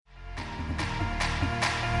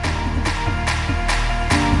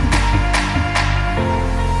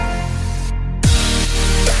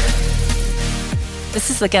This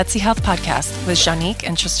is the Gutsy Health Podcast with Janique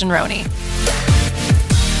and Tristan Roney.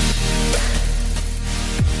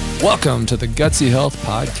 Welcome to the Gutsy Health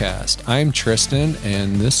Podcast. I'm Tristan,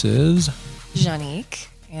 and this is Janique,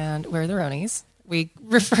 and we're the Ronies. We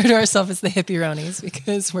refer to ourselves as the hippie Ronies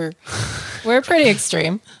because we're pretty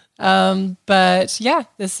extreme. But yeah,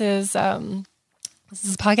 this is a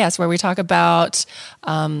podcast where we talk about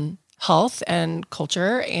health and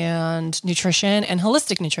culture and nutrition and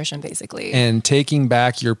holistic nutrition, basically. and taking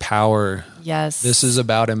back your power. Yes. This is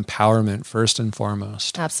about empowerment first and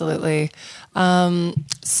foremost. Absolutely.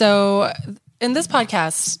 So in this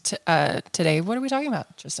podcast today, what are we talking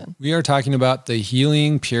about, Tristan? We are talking about the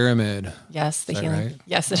healing pyramid. Yes, the Is that healing. right?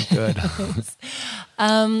 Yes, it Good. is.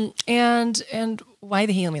 And why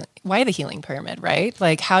the healing? Why the healing pyramid? Right?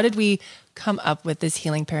 Like, how did we come up with this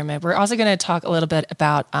healing pyramid? We're also going to talk a little bit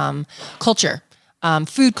about culture,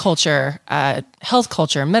 food culture, health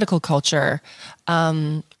culture, medical culture,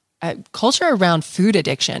 culture around food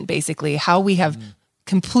addiction. Basically, how we have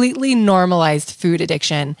completely normalized food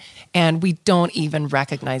addiction and we don't even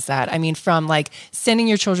recognize that. I mean, from like sending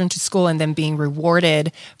your children to school and then being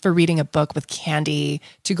rewarded for reading a book with candy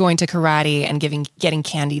to going to karate and getting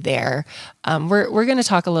candy there. We're going to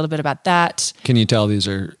talk a little bit about that. Can you tell these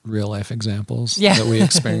are real life examples that we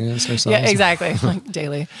experienced ourselves? Yeah, exactly. Like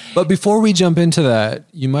daily. But before we jump into that,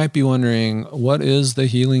 you might be wondering, what is the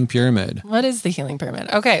healing pyramid? What is the healing pyramid?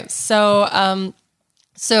 Okay. So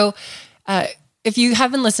if you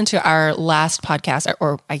haven't listened to our last podcast,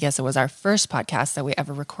 or I guess it was our first podcast that we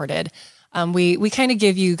ever recorded, we kind of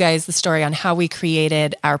give you guys the story on how we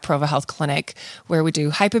created our Prova Health Clinic, where we do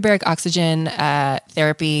hyperbaric oxygen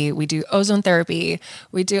therapy, we do ozone therapy,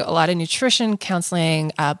 we do a lot of nutrition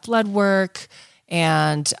counseling, blood work,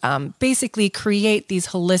 and basically create these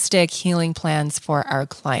holistic healing plans for our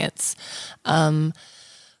clients.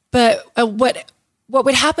 But what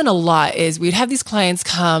would happen a lot is we'd have these clients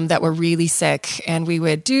come that were really sick and we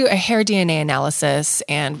would do a hair DNA analysis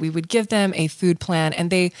and we would give them a food plan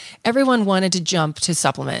and everyone wanted to jump to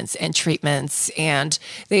supplements and treatments and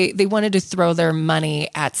they wanted to throw their money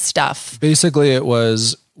at stuff. Basically, it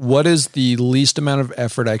was, what is the least amount of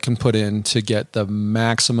effort I can put in to get the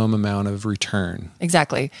maximum amount of return?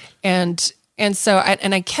 Exactly. And so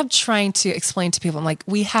I kept trying to explain to people, I'm like,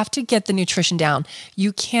 we have to get the nutrition down.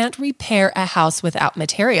 You can't repair a house without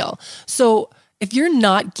material. So if you're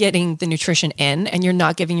not getting the nutrition in and you're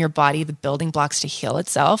not giving your body the building blocks to heal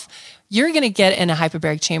itself, you're going to get in a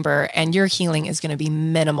hyperbaric chamber and your healing is going to be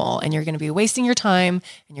minimal and you're going to be wasting your time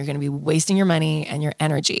and you're going to be wasting your money and your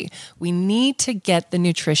energy. We need to get the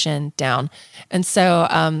nutrition down. And so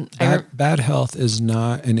bad health is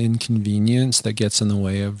not an inconvenience that gets in the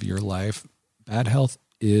way of your life. Bad health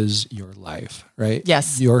is your life, right?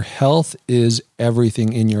 Yes. Your health is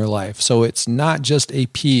everything in your life. So it's not just a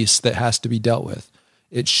piece that has to be dealt with.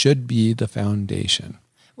 It should be the foundation.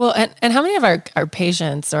 Well, and how many of our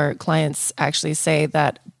patients or clients actually say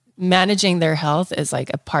that managing their health is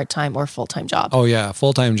like a part-time or full-time job? Oh yeah,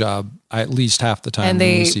 full-time job at least half the time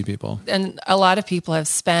when we see people. And a lot of people have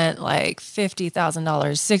spent like $50,000,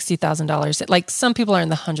 $60,000. Like some people are in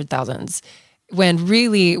the $100,000s. When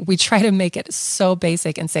really we try to make it so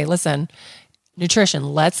basic and say, listen,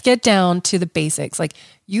 nutrition, let's get down to the basics. Like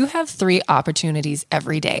you have 3 opportunities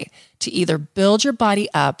every day to either build your body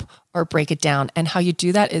up or break it down. And how you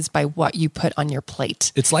do that is by what you put on your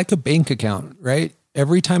plate. It's like a bank account, right?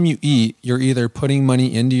 Every time you eat, you're either putting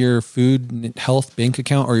money into your food health bank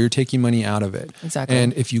account or you're taking money out of it. Exactly.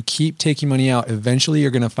 And if you keep taking money out, eventually you're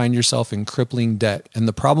going to find yourself in crippling debt. And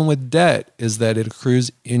the problem with debt is that it accrues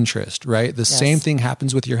interest, right? The same thing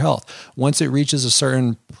happens with your health. Once it reaches a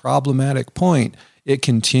certain problematic point, it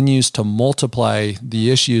continues to multiply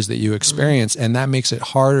the issues that you experience. And that makes it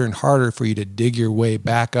harder and harder for you to dig your way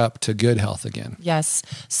back up to good health again. Yes.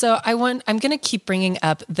 So I'm going to keep bringing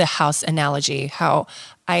up the house analogy,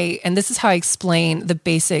 and this is how I explain the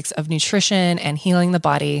basics of nutrition and healing the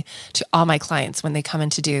body to all my clients when they come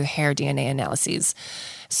in to do hair DNA analyses.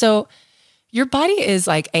 So your body is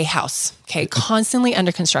like a house, okay, constantly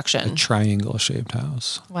under construction. A triangle-shaped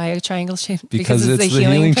house. Why a triangle-shaped? Because it's the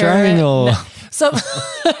healing triangle. No. So,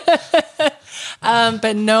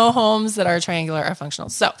 but no homes that are triangular are functional.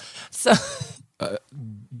 So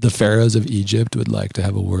the pharaohs of Egypt would like to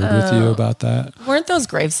have a word with you about that. Weren't those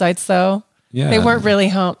grave sites though? Yeah. They weren't really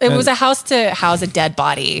home. It was a house to house a dead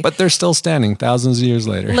body. But they're still standing thousands of years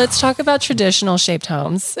later. Let's talk about traditional shaped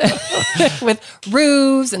homes with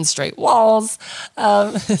roofs and straight walls.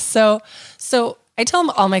 So I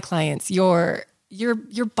tell all my clients, your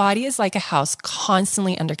body is like a house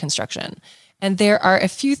constantly under construction. And there are a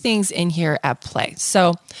few things in here at play.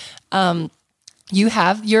 So you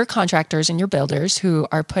have your contractors and your builders who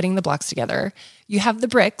are putting the blocks together. You have the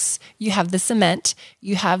bricks, you have the cement,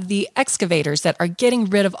 you have the excavators that are getting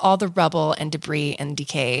rid of all the rubble and debris and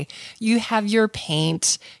decay. You have your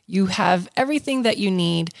paint, you have everything that you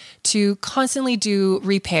need to constantly do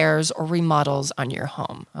repairs or remodels on your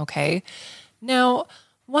home, okay? Now,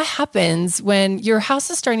 what happens when your house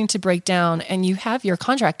is starting to break down and you have your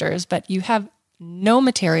contractors, but you have no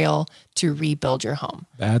material to rebuild your home?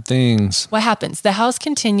 Bad things. What happens? The house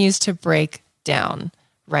continues to break down,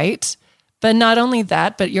 right? But not only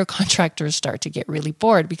that, but your contractors start to get really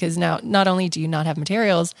bored because now not only do you not have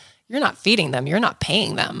materials, you're not feeding them, you're not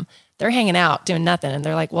paying them. They're hanging out doing nothing. And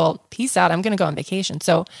they're like, well, peace out. I'm going to go on vacation.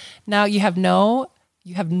 So now you have no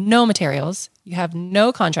materials, you have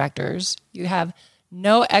no contractors, you have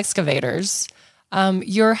no excavators.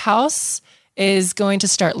 Your house is going to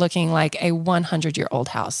start looking like a 100-year-old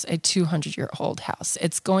house, a 200-year-old house.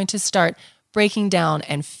 It's going to start breaking down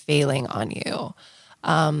and failing on you.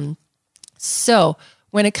 So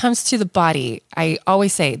when it comes to the body, I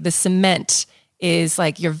always say the cement is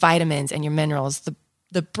like your vitamins and your minerals.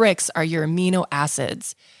 The bricks are your amino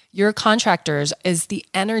acids. Your contractors is the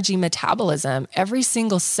energy metabolism. Every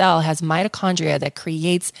single cell has mitochondria that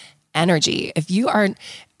creates energy.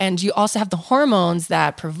 And you also have the hormones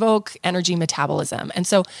that provoke energy metabolism. And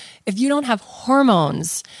so if you don't have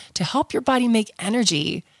hormones to help your body make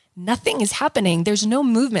energy, nothing is happening. There's no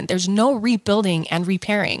movement. There's no rebuilding and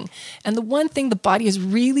repairing. And the one thing the body is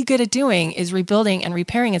really good at doing is rebuilding and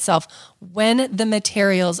repairing itself when the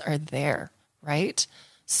materials are there, right?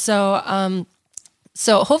 So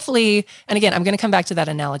hopefully, and again, I'm going to come back to that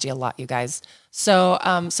analogy a lot, you guys. So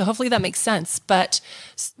hopefully that makes sense. But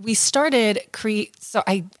we started so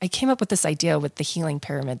I came up with this idea with the healing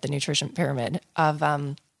pyramid, the nutrition pyramid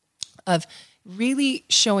of really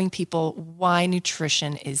showing people why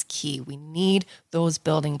nutrition is key. We need those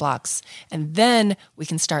building blocks. And then we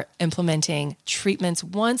can start implementing treatments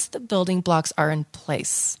once the building blocks are in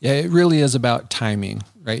place. Yeah, it really is about timing,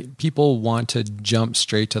 right? People want to jump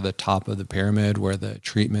straight to the top of the pyramid where the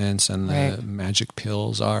treatments and the magic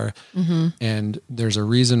pills are. Mm-hmm. And there's a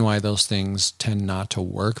reason why those things tend not to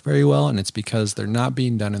work very well. And it's because they're not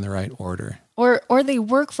being done in the right order. Or they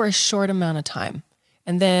work for a short amount of time.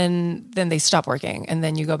 And then they stop working. And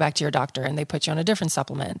then you go back to your doctor and they put you on a different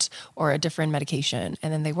supplement or a different medication.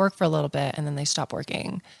 And then they work for a little bit and then they stop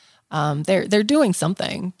working. They're doing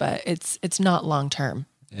something, but it's not long-term.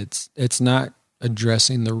 It's not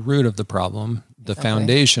addressing the root of the problem, the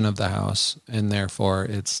foundation of the house, and therefore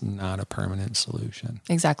it's not a permanent solution.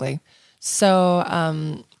 Exactly. So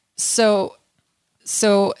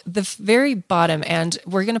the very bottom, and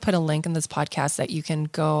we're going to put a link in this podcast that you can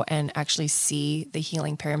go and actually see the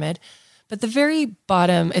healing pyramid. But the very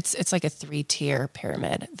bottom, it's like a 3-tier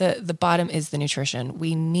pyramid. The bottom is the nutrition.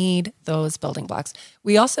 We need those building blocks.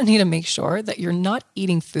 We also need to make sure that you're not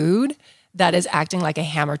eating food that is acting like a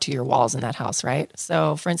hammer to your walls in that house, right?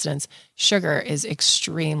 So for instance, sugar is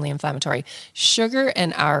extremely inflammatory. Sugar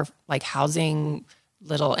in our like housing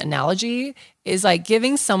little analogy is like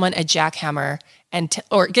giving someone a jackhammer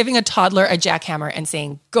or giving a toddler a jackhammer and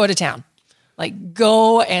saying, go to town, like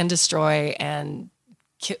go and destroy and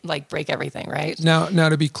like break everything, right? Now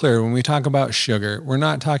to be clear, when we talk about sugar, we're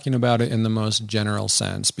not talking about it in the most general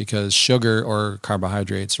sense because sugar or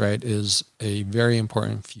carbohydrates, right, is a very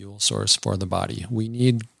important fuel source for the body. We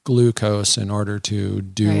need glucose in order to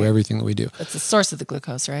do everything that we do. That's the source of the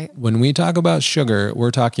glucose, right? When we talk about sugar,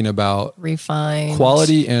 we're talking about refined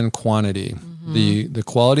quality and quantity. Mm-hmm. The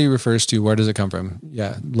quality refers to where does it come from?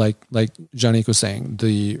 Yeah, like Janique was saying,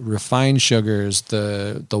 the refined sugars,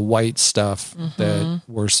 the white stuff that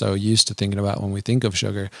we're so used to thinking about when we think of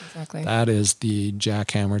sugar. Exactly. That is the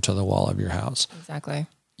jackhammer to the wall of your house. Exactly.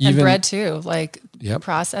 And bread too, like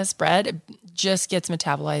processed bread just gets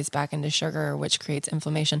metabolized back into sugar, which creates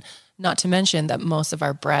inflammation. Not to mention that most of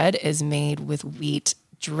our bread is made with wheat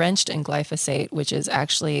drenched in glyphosate, which is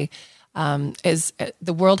actually, is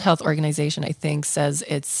the World Health Organization, I think, says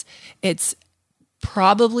it's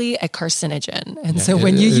probably a carcinogen. And so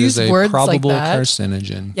when you use words like that,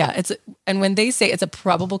 carcinogen. Yeah, and when they say it's a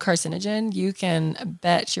probable carcinogen, you can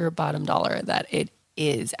bet your bottom dollar that it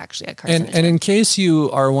is actually a carcinogen. And in case you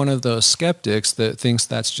are one of those skeptics that thinks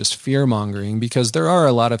that's just fear mongering, because there are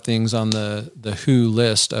a lot of things on the WHO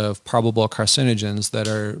list of probable carcinogens that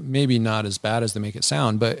are maybe not as bad as they make it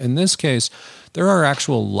sound. But in this case, there are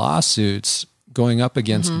actual lawsuits going up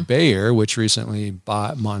against Bayer, which recently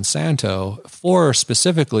bought Monsanto, for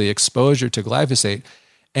specifically exposure to glyphosate.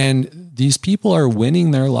 And these people are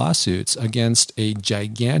winning their lawsuits against a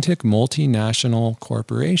gigantic multinational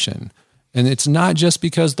corporation. And it's not just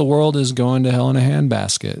because the world is going to hell in a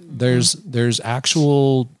handbasket. There's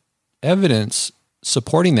actual evidence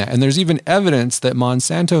supporting that. And there's even evidence that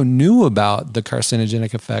Monsanto knew about the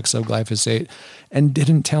carcinogenic effects of glyphosate and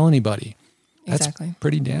didn't tell anybody. That's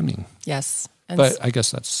pretty damning. Yes. But I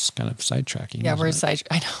guess that's kind of sidetracking. Yeah, we're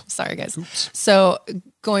I know. Sorry, guys. Oops. So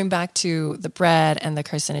going back to the bread and the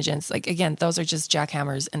carcinogens, like again, those are just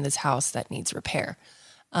jackhammers in this house that needs repair.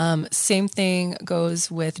 Same thing goes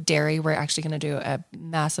with dairy. We're actually going to do a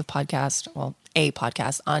massive podcast, well, a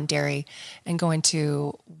podcast on dairy and go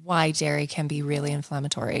into why dairy can be really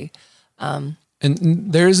inflammatory. And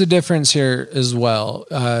there is a difference here as well.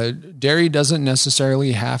 Dairy doesn't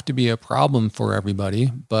necessarily have to be a problem for everybody,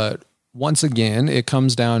 but once again, it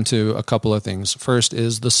comes down to a couple of things. First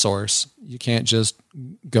is the source. You can't just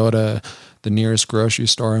go to the nearest grocery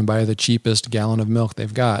store and buy the cheapest gallon of milk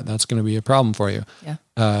they've got. That's going to be a problem for you. Yeah.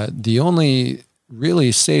 The only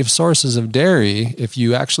really safe sources of dairy, if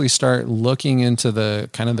you actually start looking into the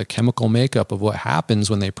kind of the chemical makeup of what happens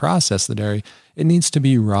when they process the dairy, it needs to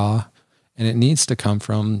be raw and it needs to come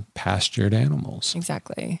from pastured animals.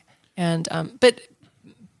 Exactly. And,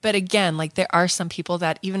 but again, like there are some people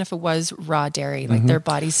that even if it was raw dairy, like their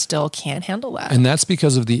bodies still can't handle that. And that's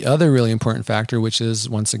because of the other really important factor, which is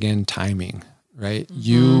once again, timing, right?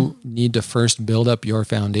 You need to first build up your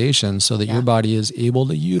foundation so that your body is able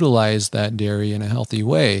to utilize that dairy in a healthy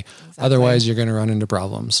way. Exactly. Otherwise you're going to run into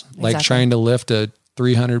problems like trying to lift a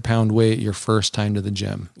 300-pound weight your first time to the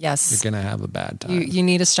gym. Yes. You're going to have a bad time. You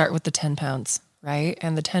need to start with the 10 pounds, right?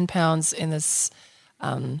 And the 10 pounds in this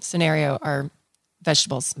scenario are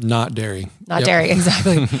vegetables. Not dairy. Not dairy,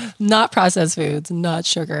 exactly. Not processed foods, not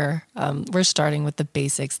sugar. We're starting with the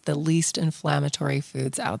basics, the least inflammatory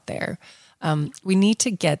foods out there. We need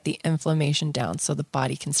to get the inflammation down so the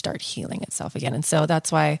body can start healing itself again. And so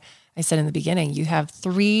that's why I said in the beginning, you have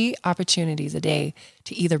 3 opportunities a day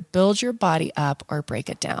to either build your body up or break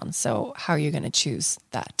it down. So how are you going to choose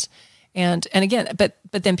that? And again, but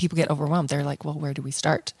then people get overwhelmed. They're like, well, where do we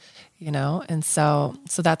start? You know? And so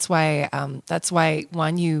that's why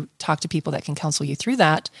one, you talk to people that can counsel you through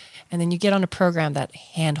that. And then you get on a program that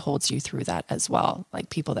handholds you through that as well. Like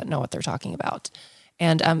people that know what they're talking about.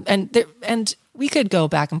 And we could go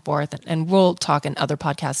back and forth and we'll talk in other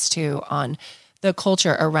podcasts too on the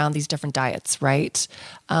culture around these different diets, right?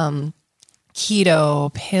 Keto,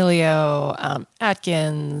 paleo,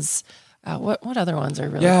 Atkins, what other ones are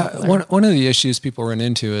really popular? One of the issues people run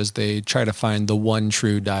into is they try to find the one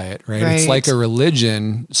true diet, right? It's like a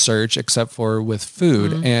religion search, except for with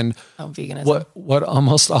food. And veganism. What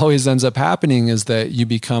almost always ends up happening is that you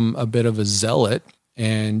become a bit of a zealot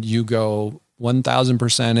and you go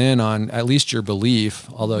 1,000% in on at least your belief,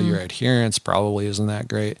 although your adherence probably isn't that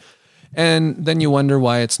great. And then you wonder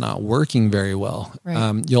why it's not working very well.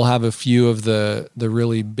 Right. You'll have a few of the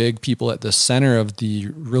really big people at the center of the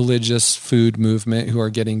religious food movement who are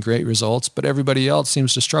getting great results, but everybody else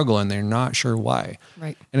seems to struggle and they're not sure why.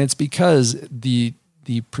 Right. And it's because the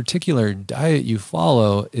particular diet you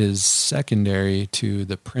follow is secondary to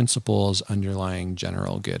the principles underlying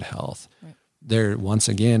general good health. Right. There, once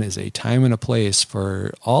again, is a time and a place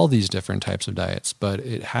for all these different types of diets, but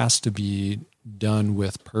it has to be done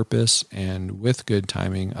with purpose and with good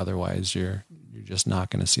timing. Otherwise, you're just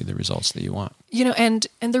not going to see the results that you want. You know, and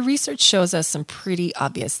the research shows us some pretty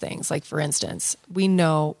obvious things. Like, for instance, we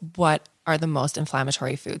know what are the most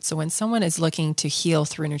inflammatory foods. So when someone is looking to heal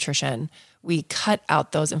through nutrition, we cut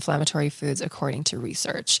out those inflammatory foods according to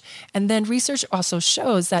research. And then research also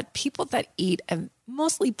shows that people that eat a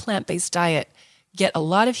mostly plant-based diet get a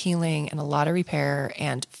lot of healing and a lot of repair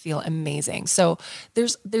and feel amazing. So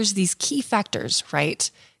there's these key factors, right?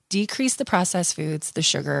 Decrease the processed foods, the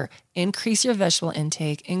sugar, increase your vegetable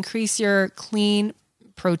intake, increase your clean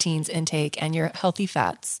proteins intake and your healthy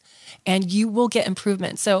fats, and you will get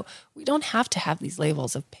improvement. So we don't have to have these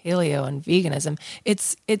labels of paleo and veganism.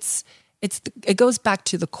 It goes back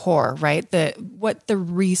to the core, right? What the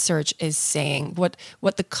research is saying, what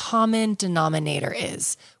the common denominator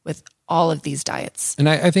is with all of these diets. And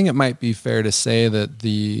I think it might be fair to say that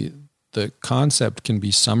the concept can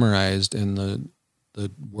be summarized in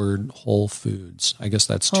the word whole foods. I guess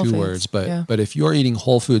that's two words, but if you're eating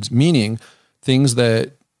whole foods, meaning things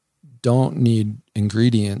that don't need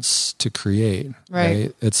ingredients to create,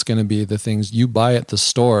 right? It's going to be the things you buy at the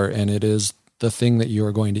store, and it is the thing that you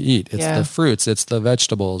are going to eat. It's the fruits, it's the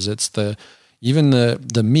vegetables, it's even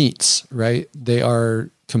the meats, right? They are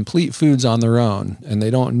complete foods on their own, and they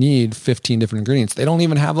don't need 15 different ingredients. They don't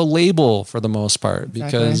even have a label for the most part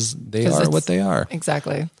because they are what they are.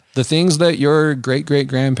 Exactly. The things that your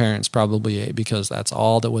great-great-grandparents probably ate because that's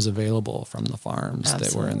all that was available from the farms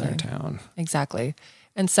that were in their town. Exactly.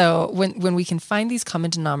 And so when we can find these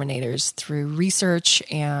common denominators through research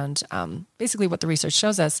and basically what the research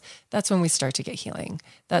shows us, that's when we start to get healing.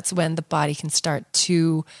 That's when the body can start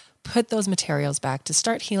to put those materials back to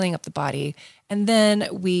start healing up the body. And then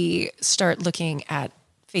we start looking at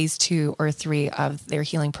phase 2 or 3 of their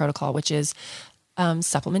healing protocol, which is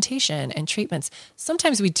supplementation and treatments.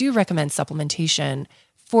 Sometimes we do recommend supplementation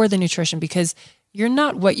for the nutrition because you're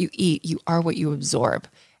not what you eat, you are what you absorb.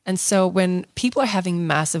 And so when people are having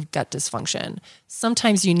massive gut dysfunction,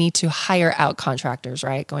 sometimes you need to hire out contractors,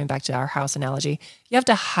 right? Going back to our house analogy, you have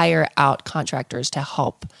to hire out contractors to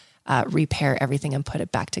help repair everything and put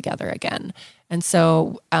it back together again. And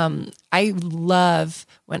so I love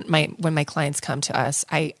when my clients come to us,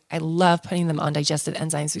 I love putting them on digestive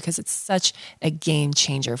enzymes because it's such a game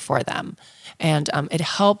changer for them. And it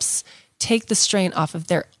helps take the strain off of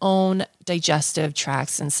their own digestive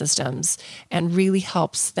tracts and systems and really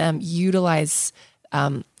helps them utilize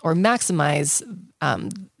or maximize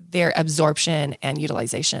their absorption and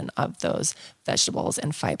utilization of those vegetables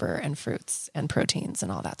and fiber and fruits and proteins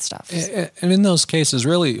and all that stuff. And in those cases,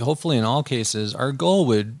 really, hopefully in all cases, our goal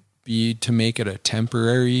would be to make it a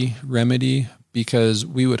temporary remedy because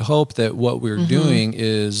we would hope that what we're doing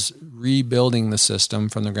is rebuilding the system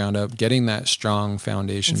from the ground up, getting that strong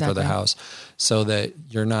foundation for the house so that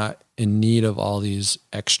you're not in need of all these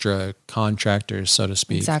extra contractors, so to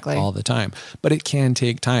speak, all the time. But it can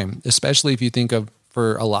take time, especially if you think of,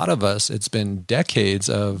 for a lot of us, it's been decades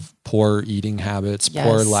of poor eating habits,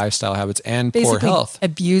 poor lifestyle habits, and basically poor health.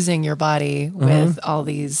 Abusing your body with all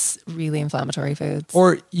these really inflammatory foods.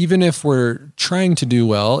 Or even if we're trying to do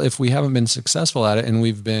well, if we haven't been successful at it and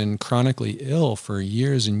we've been chronically ill for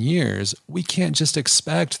years and years, we can't just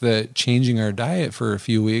expect that changing our diet for a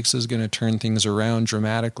few weeks is going to turn things around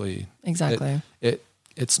dramatically. Exactly.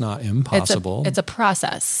 It's not impossible. It's a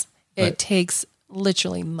process. It takes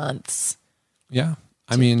literally months. Yeah.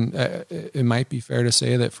 I mean, it might be fair to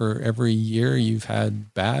say that for every year you've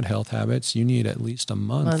had bad health habits, you need at least a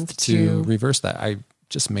month to reverse that. I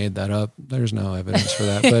just made that up. There's no evidence for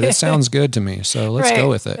that, but it sounds good to me. So let's go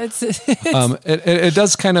with it. It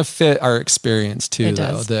does kind of fit our experience too,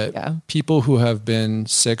 though, that people who have been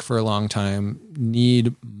sick for a long time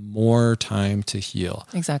need more time to heal.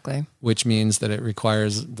 Exactly. Which means that it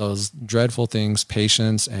requires those dreadful things,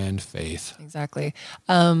 patience and faith. Exactly.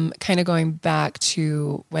 Kind of going back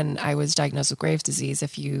to when I was diagnosed with Graves' disease,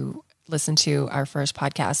 if you listen to our first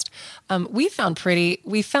podcast, we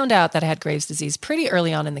found out that I had Graves' disease pretty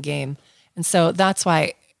early on in the game. And so that's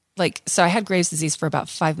why, so I had Graves' disease for about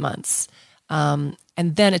 5 months. And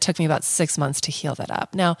then it took me about 6 months to heal that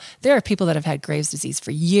up. Now, there are people that have had Graves' disease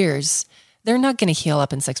for years. They're not going to heal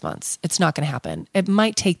up in 6 months. It's not going to happen. It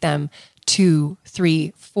might take them 2,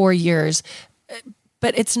 3, 4 years,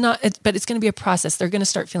 but it's going to be a process. They're going to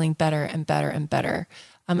start feeling better and better and better.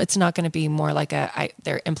 It's not going to be more like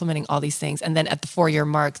they're implementing all these things, and then at the 4-year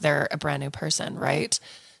mark, they're a brand new person, right?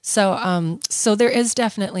 So there is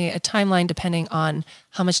definitely a timeline depending on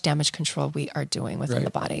how much damage control we are doing within the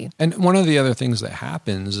body. And one of the other things that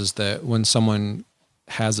happens is that when someone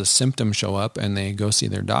has a symptom show up and they go see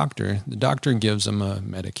their doctor, the doctor gives them a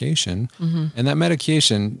medication, and that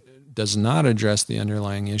medication does not address the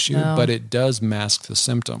underlying issue, but it does mask the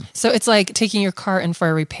symptom. So it's like taking your car in for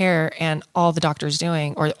a repair and all the doctor's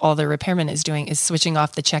doing or all the repairman is doing is switching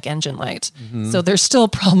off the check engine light. So there's still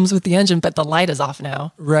problems with the engine, but the light is off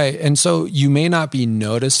now. Right. And so you may not be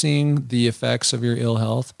noticing the effects of your ill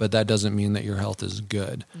health, but that doesn't mean that your health is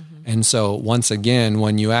good. And so once again,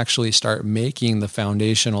 when you actually start making the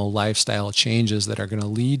foundational lifestyle changes that are going to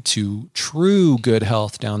lead to true good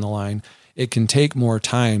health down the line, it can take more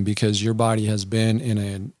time because your body has been in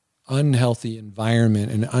an unhealthy environment,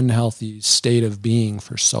 an unhealthy state of being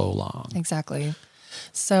for so long. Exactly.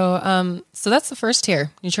 So that's the first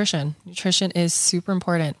tier, nutrition. Nutrition is super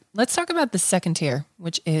important. Let's talk about the second tier,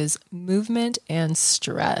 which is movement and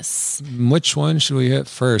stress. Which one should we hit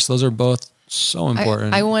first? Those are both so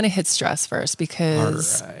important. I want to hit stress first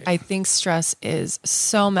because I think stress is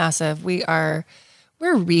so massive. We're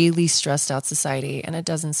really stressed out society and it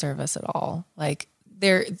doesn't serve us at all.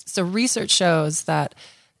 So research shows that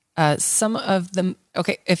some of them,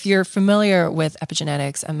 if you're familiar with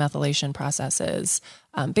epigenetics and methylation processes,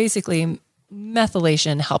 basically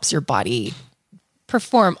methylation helps your body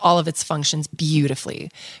perform all of its functions beautifully.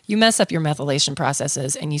 You mess up your methylation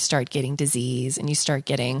processes and you start getting disease and you start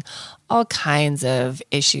getting all kinds of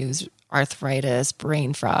issues, arthritis,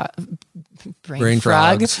 brain fog.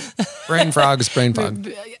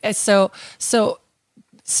 So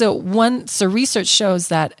So research shows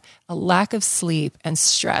that a lack of sleep and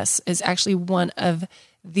stress is actually one of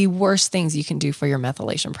the worst things you can do for your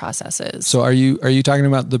methylation processes. So are you talking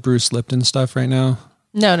about the Bruce Lipton stuff right now?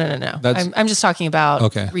 No. I'm just talking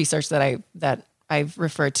about research that I've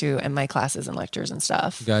referred to in my classes and lectures and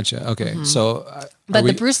stuff. Gotcha. Okay. So, but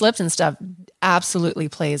the Bruce Lipton stuff absolutely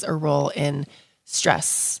plays a role in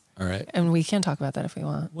stress. All right. And we can talk about that if we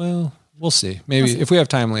want. Well, we'll see. Maybe if we have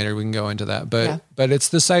time later, we can go into that. But it's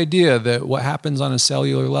this idea that what happens on a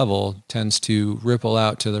cellular level tends to ripple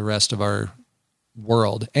out to the rest of our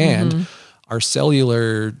world, and our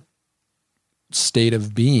cellular state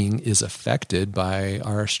of being is affected by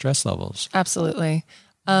our stress levels. Absolutely.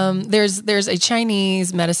 There's a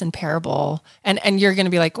Chinese medicine parable, and you're going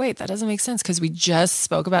to be like, wait, that doesn't make sense because we just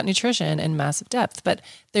spoke about nutrition in massive depth. But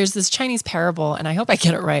there's this Chinese parable, and I hope I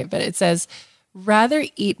get it right, but it says, rather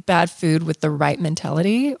eat bad food with the right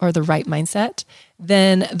mentality or the right mindset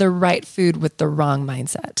than the right food with the wrong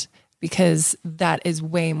mindset, because that is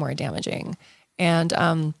way more damaging. And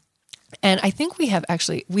I think we have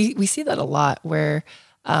actually, we see that a lot where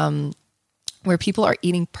people are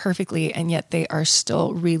eating perfectly and yet they are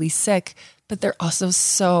still really sick, but they're also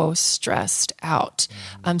so stressed out.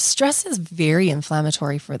 Stress is very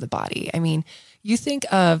inflammatory for the body. I mean, you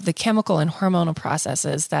think of the chemical and hormonal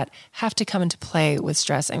processes that have to come into play with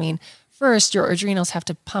stress. I mean, first, your adrenals have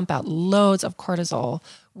to pump out loads of cortisol,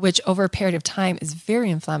 which over a period of time is very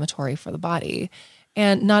inflammatory for the body.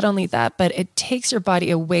 And not only that, but it takes your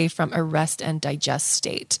body away from a rest and digest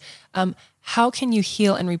state. How can you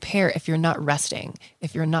heal and repair if you're not resting,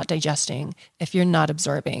 if you're not digesting, if you're not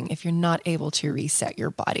absorbing, if you're not able to reset your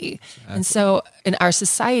body? Exactly. And so in our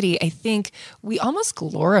society, I think we almost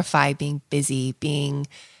glorify being busy, being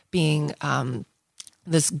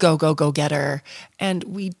this go getter, and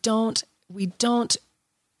we don't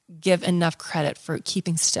give enough credit for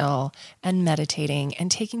keeping still and meditating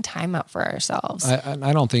and taking time out for ourselves.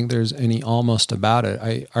 I don't think there's any almost about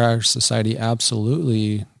it. Our society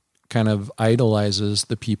absolutely kind of idolizes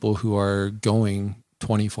the people who are going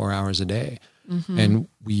 24 hours a day. And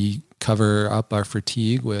we cover up our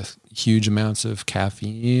fatigue with huge amounts of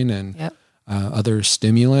caffeine and other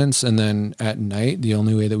stimulants. And then at night, the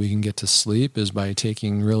only way that we can get to sleep is by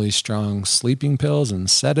taking really strong sleeping pills and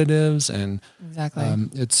sedatives. And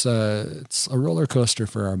it's a roller coaster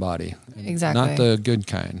for our body. Exactly. Not the good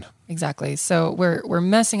kind. Exactly. So we're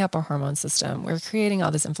messing up our hormone system. We're creating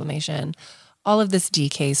all this inflammation. All of this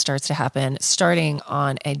decay starts to happen starting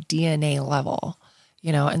on a DNA level.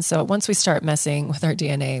 And so once we start messing with our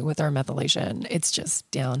DNA, with our methylation, it's just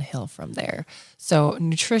downhill from there. So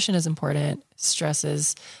nutrition is important. Stress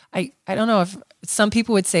is, I don't know if some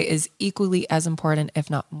people would say is equally as important,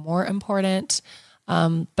 if not more important.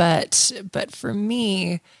 But for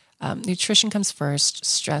me, nutrition comes first,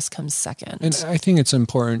 stress comes second. And I think it's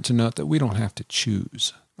important to note that we don't have to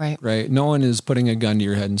choose. Right. No one is putting a gun to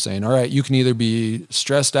your head and saying, all right, you can either be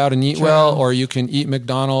stressed out and eat well, or you can eat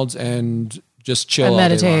McDonald's and just chill and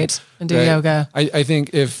meditate and do yoga. I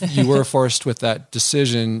think if you were forced with that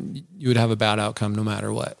decision, you would have a bad outcome no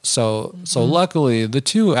matter what. So luckily the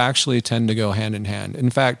two actually tend to go hand in hand. In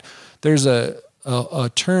fact, there's a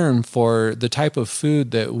term for the type of food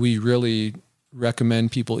that we really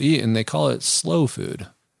recommend people eat, and they call it slow food,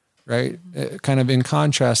 right? Kind of in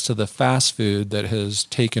contrast to the fast food that has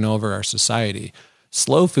taken over our society.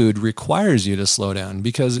 Slow food requires you to slow down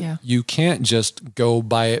because you can't just go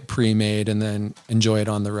buy it pre-made and then enjoy it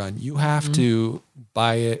on the run. You have to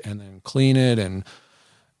buy it and then clean it and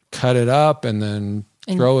cut it up and then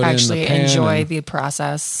throw it in the pan. Actually enjoy the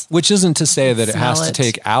process. Which isn't to say that it has to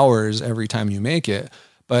take hours every time you make it,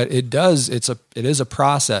 but it is a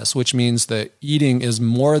process, which means that eating is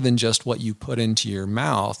more than just what you put into your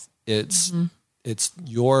mouth. It's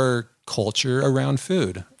your culture around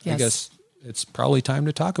food. Yes. I guess it's probably time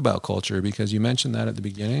to talk about culture because you mentioned that at the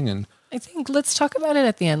beginning, and I think let's talk about it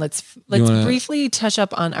at the end. Let's briefly touch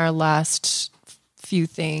up on our last few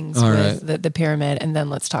things with the pyramid, and then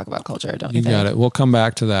let's talk about culture. Don't you think? Got it. We'll come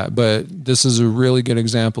back to that, but this is a really good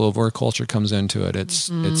example of where culture comes into it. It's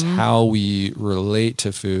how we relate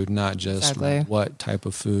to food, not just what type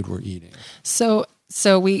of food we're eating. So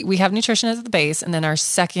we have nutrition as the base, and then our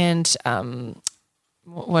second.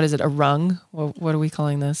 What is it? A rung? What are we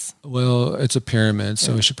calling this? Well, it's a pyramid,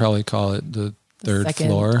 so we should probably call it the third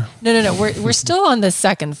floor. No. We're still on the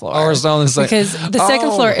second floor. Oh, we're still on the second. Because the second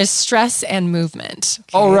floor is stress and movement. Okay?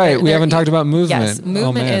 Oh, right. We haven't talked about movement. Yes,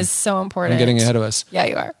 movement is so important. I'm getting ahead of us. Yeah,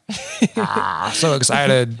 you are. So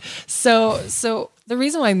excited. So the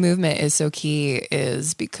reason why movement is so key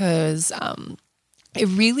is because it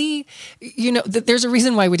really, there's a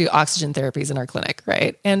reason why we do oxygen therapies in our clinic,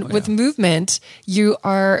 right? And with movement, you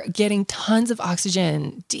are getting tons of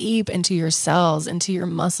oxygen deep into your cells, into your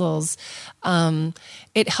muscles.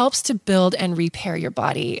 It helps to build and repair your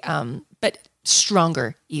body, but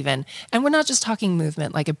stronger even. And we're not just talking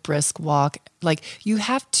movement, like a brisk walk. Like you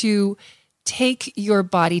have to take your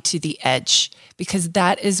body to the edge, because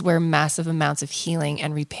that is where massive amounts of healing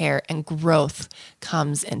and repair and growth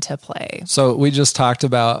comes into play. So we just talked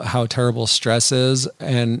about how terrible stress is,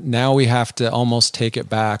 and now we have to almost take it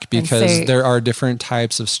back, because there are different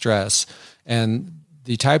types of stress. And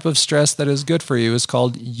the type of stress that is good for you is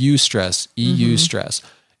called eustress, EU stress.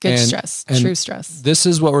 Good stress, true stress. This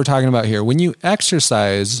is what we're talking about here. When you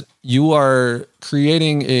exercise, you are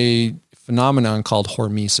creating a phenomenon called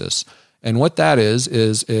hormesis. And what that is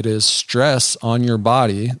it is stress on your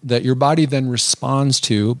body that your body then responds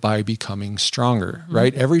to by becoming stronger,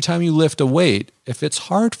 right? Every time you lift a weight, if it's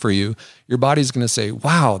hard for you, your body's going to say,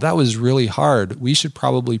 wow, that was really hard. We should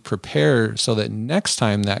probably prepare so that next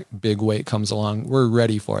time that big weight comes along, we're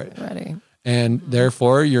ready for it. And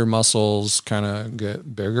therefore your muscles kind of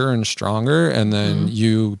get bigger and stronger, and then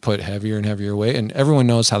you put heavier and heavier weight, and everyone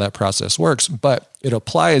knows how that process works, but it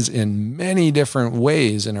applies in many different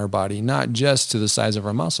ways in our body, not just to the size of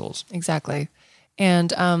our muscles. Exactly.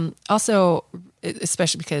 And also,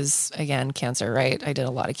 especially because, again, cancer, right? I did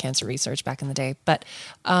a lot of cancer research back in the day, but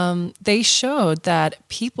they showed that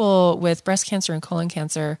people with breast cancer and colon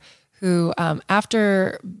cancer who,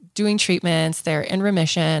 after doing treatments, they're in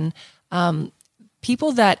remission.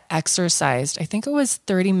 People that exercised, I think it was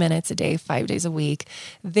 30 minutes a day, 5 days a week,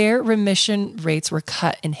 their remission rates were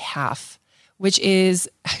cut in half, which is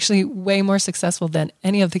actually way more successful than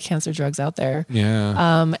any of the cancer drugs out there.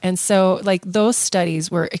 Yeah. And so like those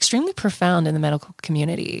studies were extremely profound in the medical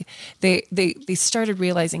community. They started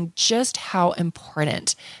realizing just how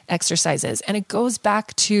important exercise is. And it goes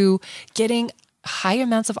back to getting high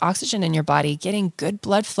amounts of oxygen in your body, getting good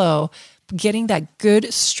blood flow, getting that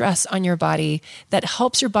good stress on your body that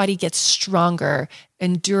helps your body get stronger,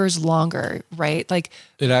 endures longer, right? Like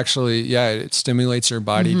it actually, it stimulates your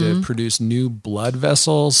body to produce new blood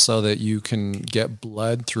vessels so that you can get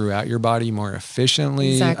blood throughout your body more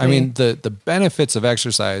efficiently. Exactly. I mean, the benefits of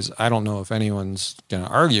exercise, I don't know if anyone's going to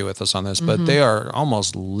argue with us on this, but they are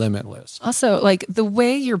almost limitless. Also, like the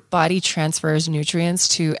way your body transfers nutrients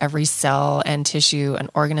to every cell and tissue and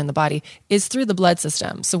organ in the body is through the blood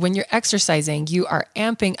system. So when you're exercising, you are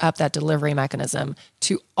amping up that delivery mechanism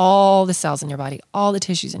to all the cells in your body, all the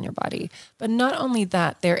tissues in your body. But not only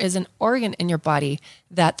that, there is an organ in your body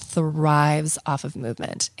that thrives off of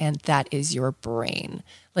movement, and that is your brain.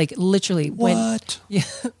 Like literally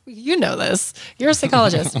you know this, you're a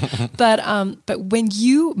psychologist, but when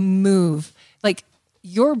you move, like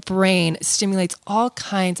your brain stimulates all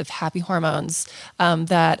kinds of happy hormones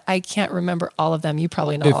that I can't remember all of them. You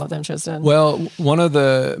probably know all of them, Tristan. Well, one of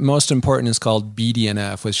the most important is called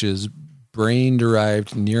BDNF, which is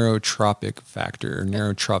brain-derived neurotrophic factor.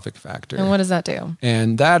 And what does that do?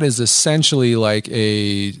 And that is essentially like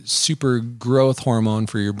a super growth hormone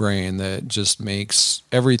for your brain that just makes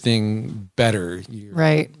everything better.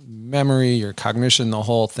 Your memory, your cognition, the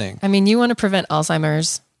whole thing. I mean, you want to prevent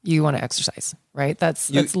Alzheimer's, you want to exercise, right?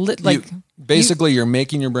 You're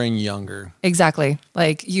making your brain younger. Exactly.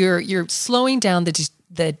 Like you're slowing down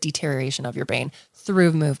the deterioration of your brain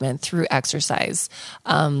through movement, through exercise.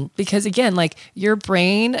 Because again, like your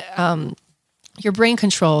brain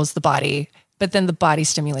controls the body, but then the body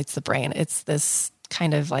stimulates the brain. It's this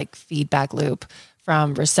kind of like feedback loop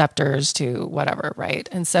from receptors to whatever, right?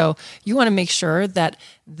 And so you want to make sure that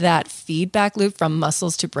that feedback loop from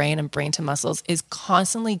muscles to brain and brain to muscles is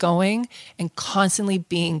constantly going and constantly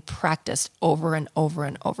being practiced over and over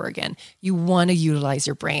and over again. You want to utilize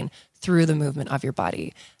your brain through the movement of your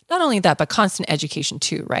body. Not only that, but constant education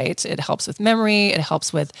too, right? It helps with memory. It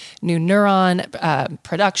helps with new neuron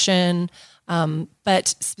production. But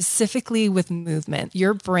specifically with movement,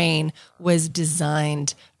 your brain was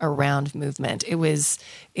designed around movement.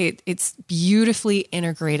 It's beautifully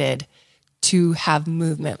integrated to have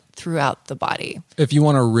movement throughout the body. If you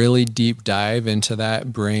want to really deep dive into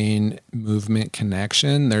that brain movement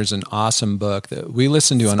connection, there's an awesome book that we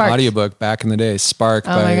listened to, an audiobook back in the day, Spark.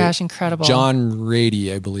 Oh my gosh, incredible. John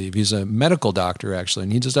Rady, I believe. He's a medical doctor actually,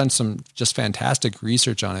 and he just done some just fantastic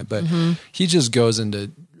research on it, but he just goes into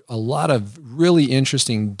a lot of really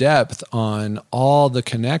interesting depth on all the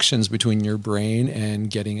connections between your brain and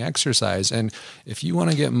getting exercise. And if you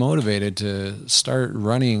want to get motivated to start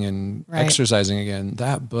running and exercising again,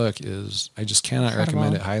 that book is, I just cannot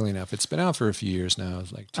recommend it highly enough. It's been out for a few years now.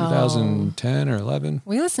 It's like 2010 or 11.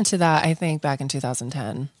 We listened to that, I think, back in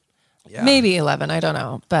 2010. Yeah. Maybe 11. I don't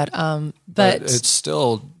know. But it's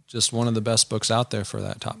still just one of the best books out there for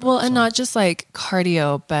that topic. Well, and not just like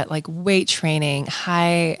cardio, but like weight training,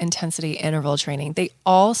 high intensity interval training. They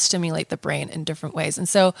all stimulate the brain in different ways. And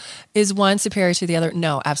so is one superior to the other?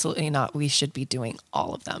 No, absolutely not. We should be doing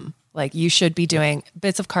all of them. Like you should be doing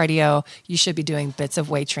bits of cardio. You should be doing bits of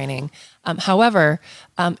weight training. However,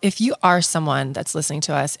 if you are someone that's listening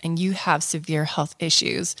to us and you have severe health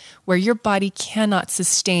issues where your body cannot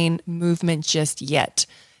sustain movement just yet,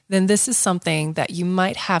 then this is something that you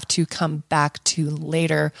might have to come back to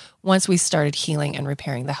later once we started healing and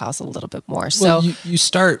repairing the house a little bit more. Well, so you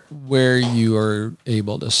start where you are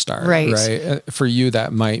able to start, right? For you,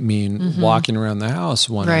 that might mean walking around the house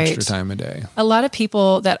one extra time a day. A lot of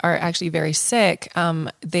people that are actually very sick,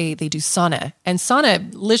 they do sauna, and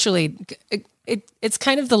sauna literally, it's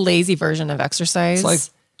kind of the lazy version of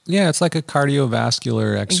exercise. It's like a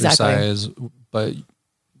cardiovascular exercise, but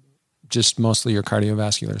just mostly your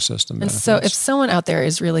cardiovascular system benefits. And so if someone out there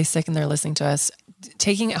is really sick and they're listening to us,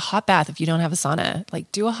 taking a hot bath, if you don't have a sauna,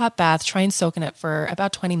 like do a hot bath, try and soak in it for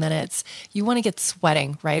about 20 minutes. You want to get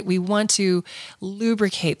sweating, right? We want to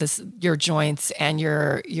lubricate your joints and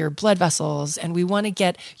your blood vessels, and we want to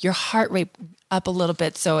get your heart rate up a little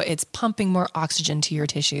bit so it's pumping more oxygen to your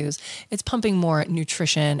tissues. It's pumping more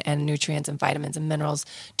nutrition and nutrients and vitamins and minerals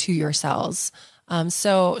to your cells.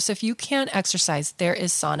 So if you can't exercise, there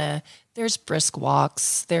is sauna, there's brisk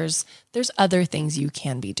walks, there's other things you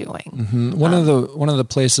can be doing. Mm-hmm. One of the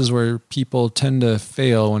places where people tend to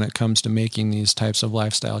fail when it comes to making these types of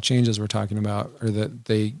lifestyle changes we're talking about, are that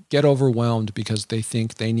they get overwhelmed because they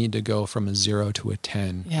think they need to go from a 0 to a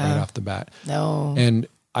 10 right off the bat. No. And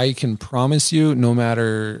I can promise you, no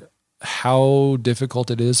matter how difficult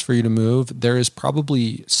it is for you to move, there is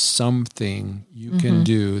probably something you can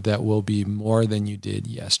do that will be more than you did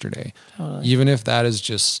yesterday. Totally. Even if that is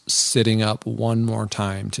just sitting up one more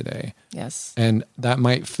time today. Yes. And that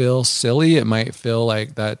might feel silly. It might feel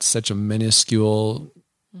like that's such a minuscule,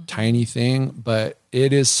 tiny thing, but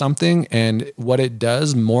it is something. And what it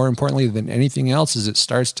does, more importantly than anything else, is it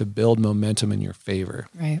starts to build momentum in your favor.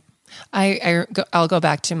 Right. I'll go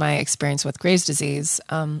back to my experience with Graves' disease.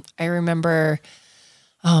 I remember,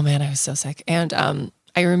 oh man, I was so sick. And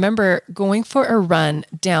I remember going for a run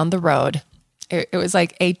down the road. It was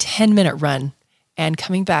like a 10-minute run and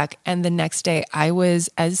coming back. And the next day I was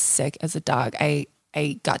as sick as a dog. I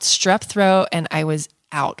got strep throat and I was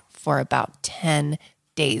out for about 10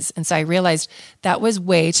 days. And so I realized that was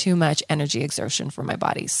way too much energy exertion for my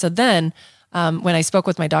body. So then when I spoke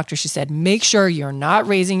with my doctor, she said, make sure you're not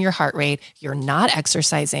raising your heart rate, you're not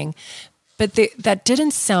exercising. But that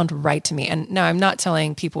didn't sound right to me. And now I'm not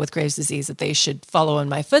telling people with Graves' disease that they should follow in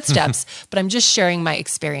my footsteps, but I'm just sharing my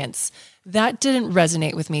experience. That didn't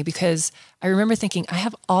resonate with me because I remember thinking, I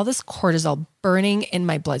have all this cortisol burning in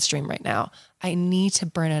my bloodstream right now. I need to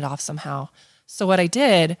burn it off somehow. So what I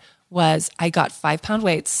did was I got 5-pound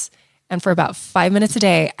weights. And for about 5 minutes a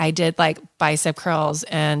day, I did like bicep curls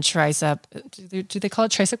and tricep. Do they call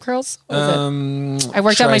it tricep curls? I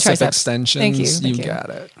worked out my triceps. Extensions. Thank you. You got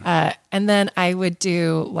it. And then I would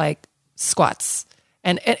do like squats.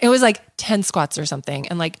 And it was like 10 squats or something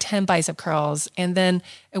and like 10 bicep curls. And then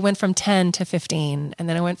it went from 10 to 15. And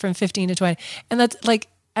then it went from 15 to 20. And that's like,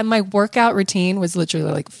 and my workout routine was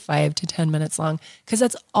literally like 5 to 10 minutes long because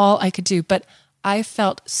that's all I could do. But I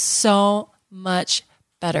felt so much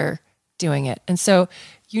better doing it. And so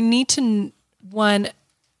you need to, one,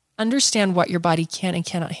 understand what your body can and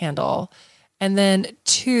cannot handle. And then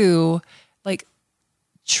 2, like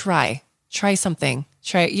try something,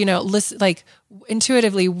 listen, like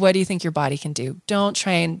intuitively, what do you think your body can do? Don't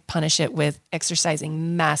try and punish it with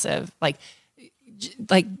exercising massive, like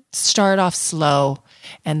start off slow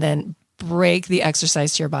and then break the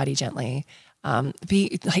exercise to your body gently.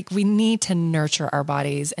 We need to nurture our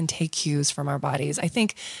bodies and take cues from our bodies. I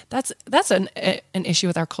think that's an issue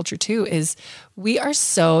with our culture too, is we are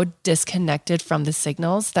so disconnected from the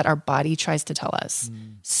signals that our body tries to tell us.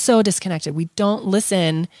 So disconnected. We don't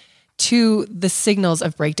listen to the signals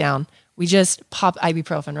of breakdown. We just pop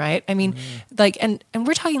ibuprofen, right? I mean, and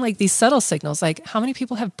we're talking like these subtle signals, like how many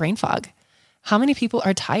people have brain fog? How many people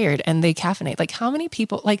are tired and they caffeinate? Like how many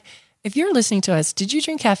people, like if you're listening to us, did you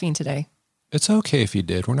drink caffeine today? It's okay if you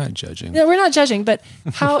did. We're not judging. No, we're not judging, but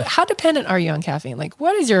how dependent are you on caffeine? Like,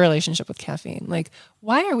 what is your relationship with caffeine? Like,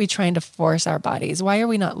 why are we trying to force our bodies? Why are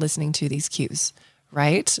we not listening to these cues?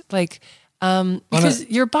 Right? Like, because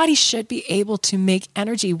your body should be able to make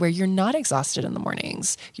energy where you're not exhausted in the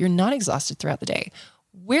mornings. You're not exhausted throughout the day.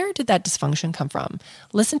 Where did that dysfunction come from?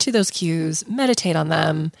 Listen to those cues, meditate on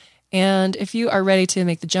them. And if you are ready to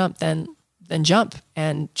make the jump, then jump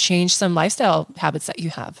and change some lifestyle habits that you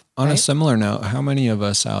have. On a similar note, how many of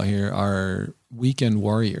us out here are weekend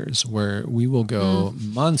warriors where we will go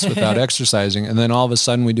months without exercising and then all of a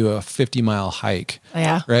sudden we do a 50-mile hike,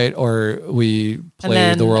 right? Or we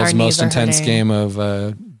play the world's most intense game of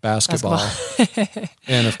basketball.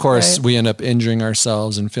 And of course we end up injuring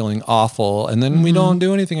ourselves and feeling awful. And then we don't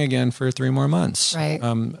do anything again for 3 more months. Right.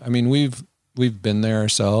 I mean, we've been there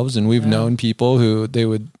ourselves and we've known people who they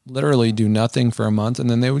would literally do nothing for a month and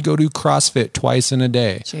then they would go do CrossFit twice in a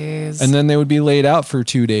day. Jeez. And then they would be laid out for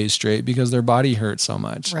 2 days straight because their body hurt so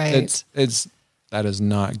much. Right. That is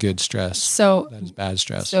not good stress. So that is bad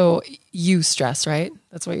stress. So eustress, right?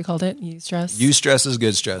 That's what you called it? Eustress? Eustress is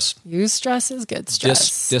good stress. Eustress is good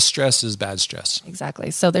stress. Distress is bad stress.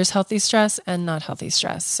 Exactly. So there's healthy stress and not healthy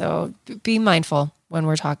stress. So be mindful when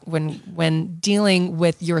we're when dealing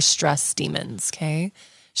with your stress demons. Okay.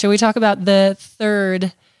 Should we talk about the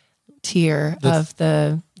third tier of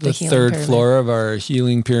the healing third pyramid? floor of our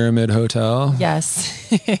healing pyramid hotel?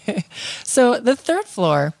 Yes. So the third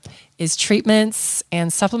floor is treatments and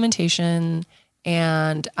supplementation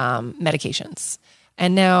and medications.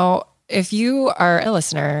 And now, if you are a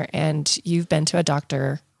listener and you've been to a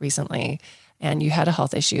doctor recently and you had a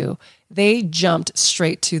health issue, they jumped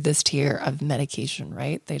straight to this tier of medication,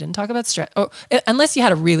 right? They didn't talk about stress. Oh, unless you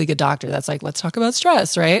had a really good doctor that's like, let's talk about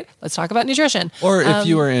stress, right? Let's talk about nutrition. Or if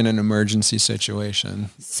you are in an emergency situation,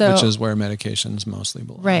 which is where medications mostly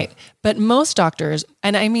belong. Right. But most doctors,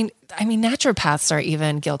 and I mean, naturopaths are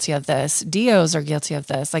even guilty of this. DOs are guilty of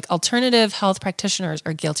this. Like alternative health practitioners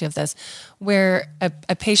are guilty of this, where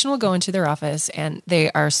a patient will go into their office and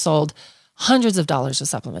they are sold hundreds of dollars of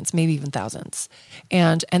supplements, maybe even thousands.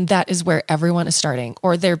 And that is where everyone is starting,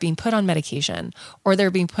 or they're being put on medication, or they're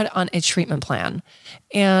being put on a treatment plan.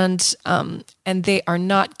 And they are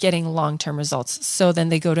not getting long-term results. So then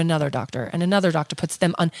they go to another doctor and another doctor puts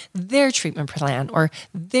them on their treatment plan or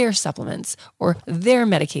their supplements or their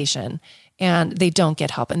medication, and they don't get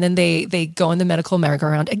help. And then they go in the medical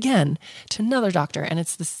merry-go-round again to another doctor, and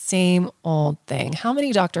it's the same old thing. How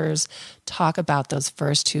many doctors talk about those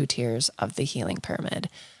first 2 tiers of the healing pyramid?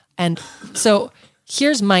 And so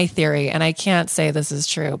here's my theory, and I can't say this is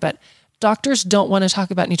true, but doctors don't want to talk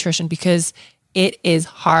about nutrition because it is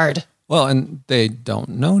hard. Well, and they don't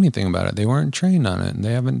know anything about it. They weren't trained on it and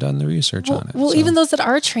they haven't done the research on it. Well, even those that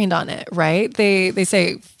are trained on it, right? They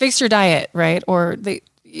say, fix your diet, right? Or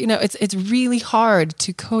it's really hard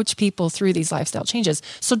to coach people through these lifestyle changes.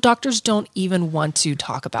 So doctors don't even want to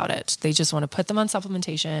talk about it. They just want to put them on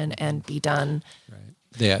supplementation and be done. Right.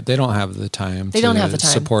 Yeah, they don't have the time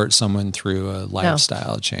support someone through a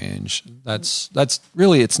lifestyle change. That's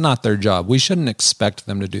really, it's not their job. We shouldn't expect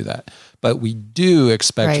them to do that, but we do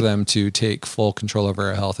expect them to take full control over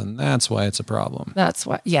our health. And that's why it's a problem. That's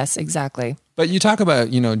why. Yes, exactly. But you talk about,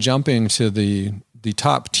 jumping to the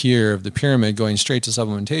top tier of the pyramid, going straight to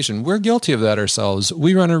supplementation. We're guilty of that ourselves.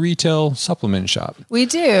 We run a retail supplement shop. We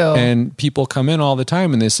do. And people come in all the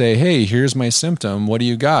time and they say, hey, here's my symptom. What do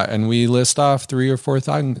you got? And we list off 3 or 4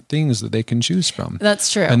 things that they can choose from.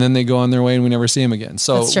 That's true. And then they go on their way and we never see them again.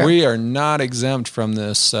 So we are not exempt from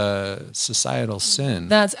this societal sin.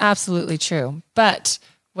 That's absolutely true. But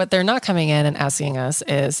what they're not coming in and asking us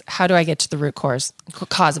is, how do I get to the root cause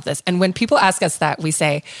of this? And when people ask us that, we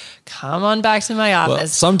say, come on back to my office. Well,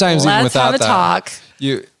 sometimes even without that, talk.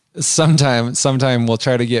 Sometime we'll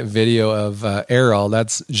try to get video of Errol,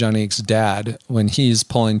 that's Janique's dad, when he's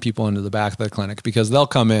pulling people into the back of the clinic, because they'll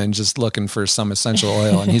come in just looking for some essential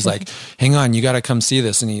oil. And he's like, hang on, you got to come see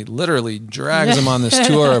this. And he literally drags them on this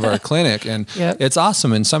tour of our clinic. And it's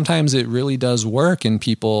awesome. And sometimes it really does work and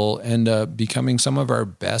people end up becoming some of our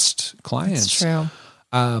best clients. That's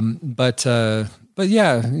true. But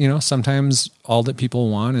yeah, sometimes all that people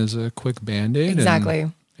want is a quick Band-Aid.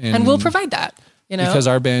 Exactly. And we'll provide that. Because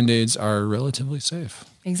our Band-Aids are relatively safe.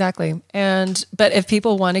 Exactly. But if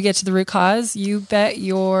people want to get to the root cause, you bet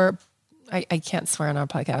your, I can't swear on our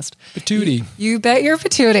podcast. Patootie. You bet your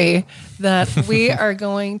patootie that we are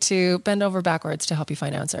going to bend over backwards to help you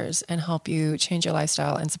find answers and help you change your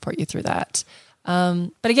lifestyle and support you through that.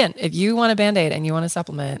 But again, if you want a Band-Aid and you want a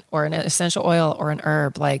supplement or an essential oil or an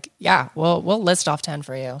herb, we'll list off 10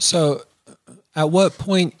 for you. So At what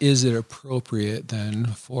point is it appropriate then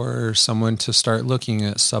for someone to start looking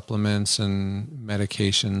at supplements and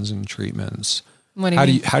medications and treatments? What do you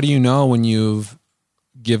mean? How do you know when you've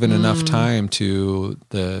given enough time to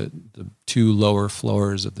the two lower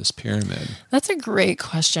floors of this pyramid? That's a great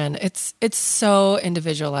question. It's so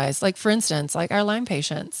individualized. Like, for instance, like our Lyme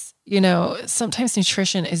patients, sometimes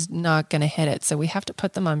nutrition is not going to hit it. So we have to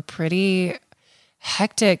put them on pretty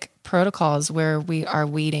hectic protocols where we are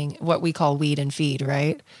weeding, what we call weed and feed,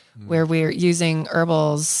 right? Where we're using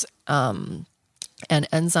herbals and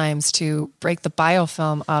enzymes to break the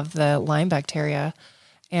biofilm of the Lyme bacteria.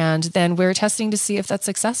 And then we're testing to see if that's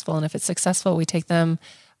successful. And if it's successful, we take them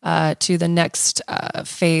to the next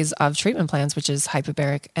phase of treatment plans, which is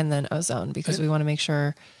hyperbaric and then ozone, because we want to make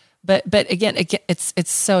sure. But again,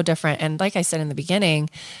 it's so different. And like I said in the beginning,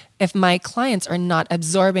 if my clients are not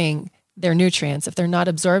absorbing their nutrients, if they're not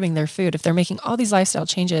absorbing their food, if they're making all these lifestyle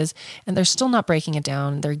changes and they're still not breaking it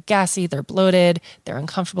down, they're gassy, they're bloated, they're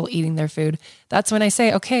uncomfortable eating their food, that's when I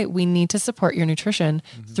say, okay, we need to support your nutrition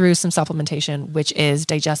through some supplementation, which is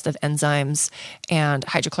digestive enzymes and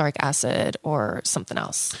hydrochloric acid or something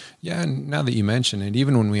else. Yeah. And now that you mention it,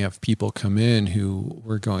 even when we have people come in who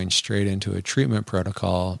we're going straight into a treatment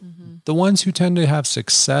protocol, the ones who tend to have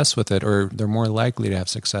success with it, or they're more likely to have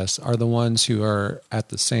success, are the ones who are at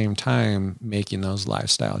the same time making those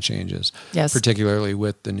lifestyle changes, yes, particularly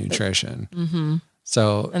with the nutrition.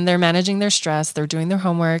 So, and they're managing their stress. They're doing their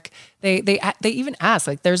homework. They even ask,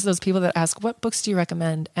 like, there's those people that ask, what books do you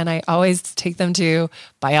recommend? And I always take them to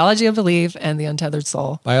Biology of Belief and The Untethered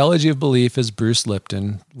Soul. Biology of Belief is Bruce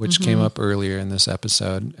Lipton, which came up earlier in this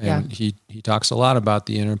episode. And he talks a lot about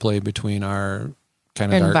the interplay between our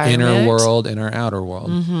kind of our inner world and our outer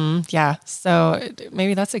world. Yeah. So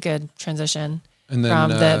maybe that's a good transition. And then,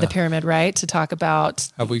 from the pyramid, right? To talk about.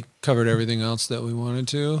 Have we covered everything else that we wanted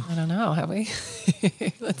to? I don't know. Have we?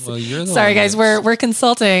 Well, you're the Sorry, guys. We're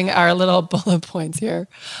consulting our little bullet points here.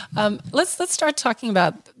 Let's start talking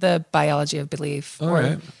about the biology of belief. All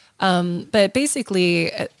right. But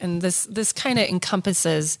basically, and this kind of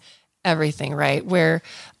encompasses everything, right? Where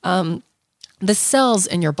the cells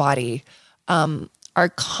in your body are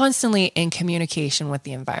constantly in communication with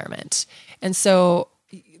the environment, and so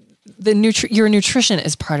your nutrition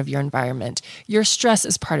is part of your environment. Your stress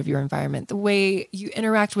is part of your environment. The way you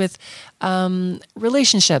interact with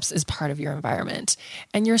relationships is part of your environment.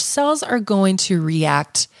 And your cells are going to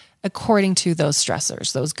react according to those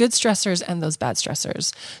stressors, those good stressors and those bad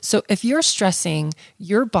stressors. So if you're stressing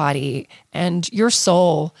your body and your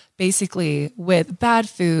soul basically with bad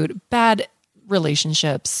food, bad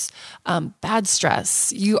relationships, bad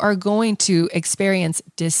stress, you are going to experience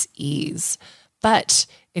dis-ease. But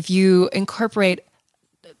if you incorporate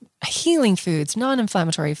healing foods,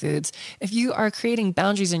 non-inflammatory foods, if you are creating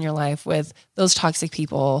boundaries in your life with those toxic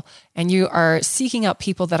people and you are seeking out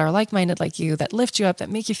people that are like-minded like you, that lift you up, that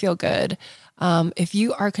make you feel good, if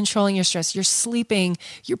you are controlling your stress, you're sleeping,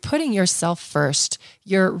 you're putting yourself first,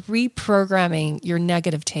 you're reprogramming your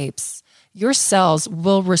negative tapes, your cells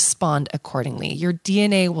will respond accordingly. Your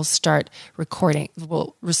DNA will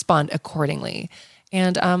respond accordingly.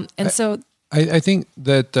 So I think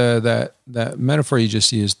that that metaphor you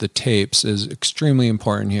just used, the tapes, is extremely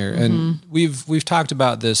important here. And we've talked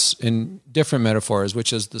about this in different metaphors,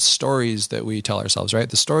 which is the stories that we tell ourselves, right?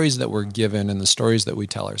 The stories that we're given and the stories that we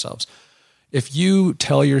tell ourselves. If you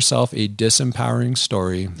tell yourself a disempowering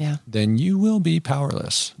story, then you will be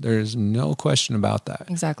powerless. There's no question about that.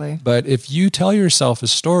 Exactly. But if you tell yourself a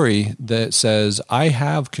story that says, I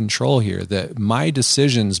have control here, that my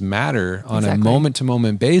decisions matter on a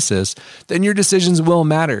moment-to-moment basis, then your decisions will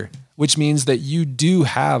matter, which means that you do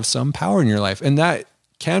have some power in your life. And that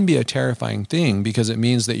can be a terrifying thing because it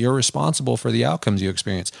means that you're responsible for the outcomes you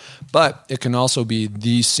experience. But it can also be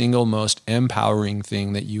the single most empowering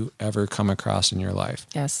thing that you ever come across in your life.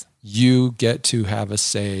 Yes. You get to have a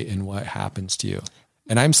say in what happens to you.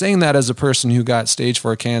 And I'm saying that as a person who got stage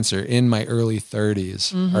 4 cancer in my early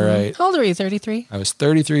 30s. All right. How old are you? 33? I was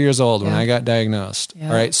 33 years old when I got diagnosed.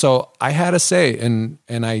 All right. So I had a say and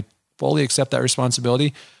I fully accept that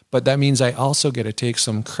responsibility. But that means I also get to take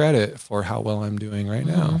some credit for how well I'm doing right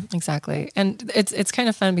now. Exactly. And it's kind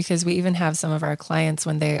of fun because we even have some of our clients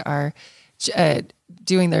when they are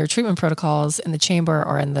doing their treatment protocols in the chamber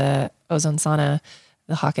or in the ozone sauna,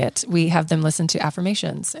 the Hocket, we have them listen to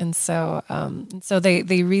affirmations. And so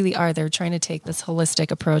they really are, they're trying to take this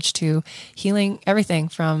holistic approach to healing everything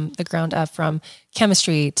from the ground up, from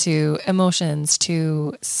chemistry to emotions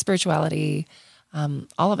to spirituality,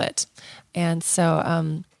 all of it. And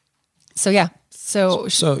so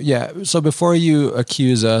So before you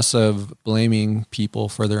accuse us of blaming people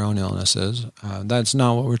for their own illnesses, that's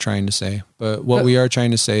not what we're trying to say. But what we are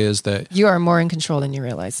trying to say is that you are more in control than you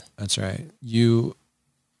realize. That's right.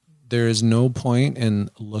 There is no point in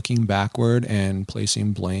looking backward and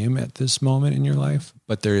placing blame at this moment in your life,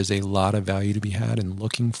 but there is a lot of value to be had in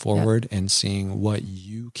looking forward and seeing what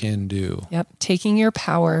you can do. Yep. Taking your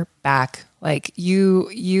power back. Like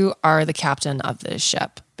you are the captain of this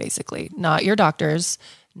ship, basically, not your doctors,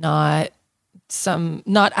 not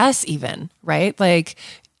us even, right? Like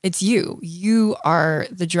it's you are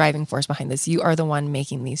the driving force behind this. You are the one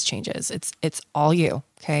making these changes. It's all you.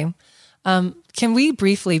 Okay. Can we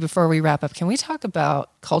briefly, before we wrap up, can we talk about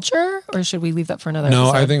culture, or should we leave that for another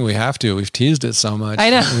episode? I think we have to. We've teased it so much. I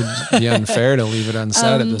know. It would be unfair to leave it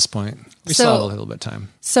unsaid at this point. We still have a little bit of time.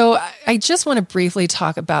 So I just want to briefly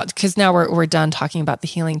talk about, because now we're done talking about the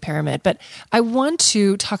healing pyramid, but I want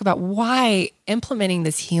to talk about why implementing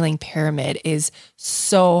this healing pyramid is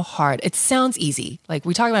so hard. It sounds easy. Like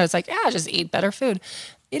we talk about it, it's like, just eat better food.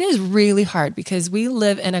 It is really hard because we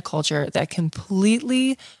live in a culture that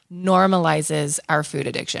completely normalizes our food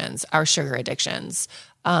addictions, our sugar addictions.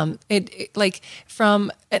 It like from,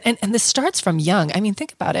 and this starts from young. I mean,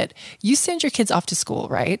 think about it. You send your kids off to school,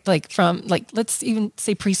 right? Like from let's even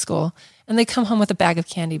say preschool, and they come home with a bag of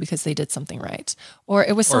candy because they did something right. Or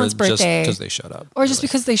it was someone's birthday. Just because they showed up. Or just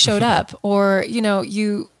because they showed up. Or, they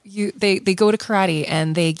go to karate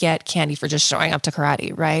and they get candy for just showing up to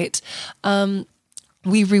karate, right?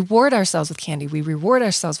 We reward ourselves with candy. We reward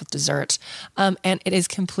ourselves with dessert. And it is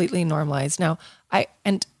completely normalized. Now, I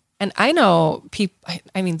know people,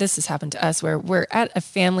 I mean, this has happened to us where we're at a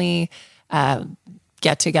family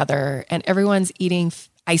get together and everyone's eating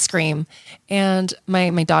ice cream. And my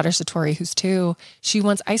daughter, Satori, who's 2, she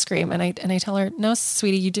wants ice cream. And I tell her, no,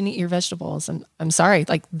 sweetie, you didn't eat your vegetables. I'm sorry.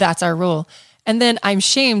 Like that's our rule. And then I'm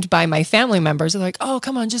shamed by my family members. They're like, oh,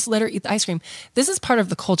 come on, just let her eat the ice cream. This is part of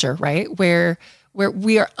the culture, right? Where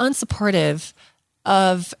we are unsupportive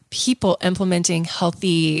of people implementing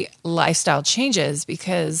healthy lifestyle changes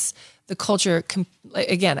because the culture,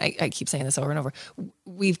 again, I keep saying this over and over,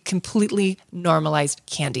 we've completely normalized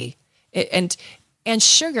candy. And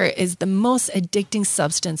sugar is the most addicting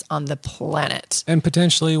substance on the planet. And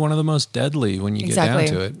potentially one of the most deadly when you get down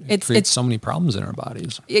to it. It creates so many problems in our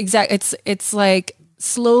bodies. Exactly. It's like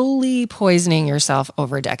slowly poisoning yourself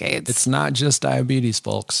over decades. It's not just diabetes,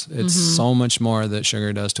 folks. It's so much more that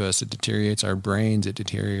sugar does to us. It deteriorates our brains. It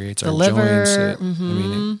deteriorates our liver.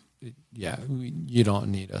 Joints. You don't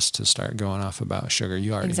need us to start going off about sugar.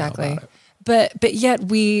 You already know about it. But yet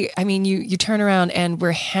you turn around and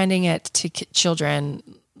we're handing it to children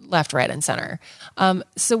left, right, and center.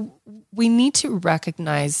 So we need to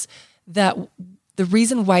recognize that the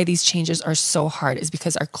reason why these changes are so hard is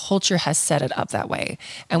because our culture has set it up that way.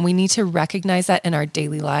 And we need to recognize that in our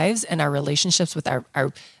daily lives and our relationships with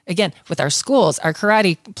with our schools, our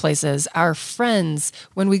karate places, our friends,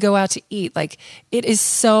 when we go out to eat. Like it is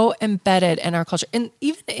so embedded in our culture and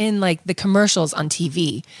even in like the commercials on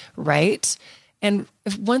TV, right? And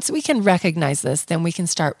once we can recognize this, then we can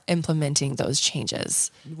start implementing those changes.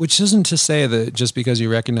 Which isn't to say that just because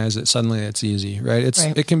you recognize it, suddenly it's easy, right?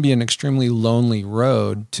 It can be an extremely lonely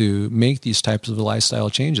road to make these types of lifestyle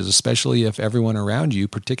changes, especially if everyone around you,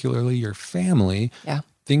 particularly your family,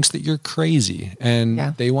 thinks that you're crazy and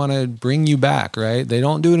they want to bring you back, right? They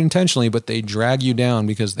don't do it intentionally, but they drag you down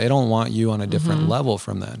because they don't want you on a different level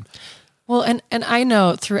from them. Well, and I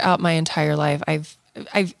know throughout my entire life,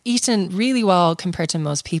 I've eaten really well compared to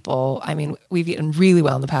most people. I mean, we've eaten really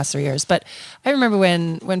well in the past 3 years, but I remember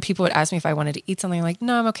when people would ask me if I wanted to eat something, I'm like,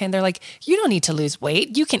 no, I'm okay. And they're like, you don't need to lose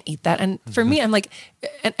weight. You can eat that. And for me, I'm like,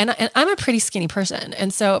 and I'm a pretty skinny person.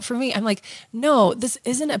 And so for me, I'm like, no, this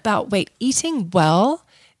isn't about weight. Eating well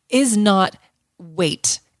is not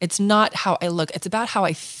weight. It's not how I look. It's about how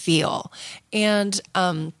I feel.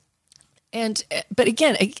 But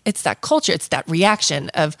again, it's that culture, it's that reaction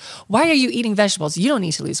of, why are you eating vegetables? You don't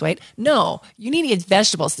need to lose weight. No, you need to eat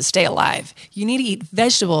vegetables to stay alive. You need to eat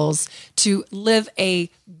vegetables to live a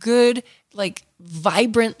good, like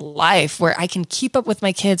vibrant life where I can keep up with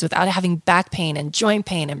my kids without having back pain and joint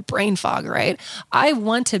pain and brain fog, right? I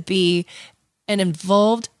want to be an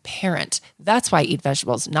involved parent. That's why I eat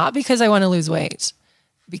vegetables, not because I want to lose weight,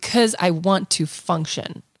 because I want to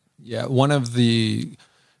function. Yeah, one of the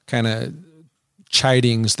kind of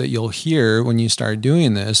chidings that you'll hear when you start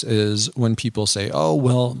doing this is when people say, oh,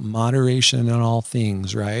 well, moderation in all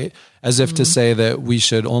things, right? As if to say that we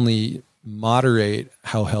should only moderate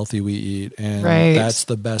how healthy we eat. And Right. that's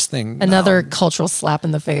the best thing. Another cultural slap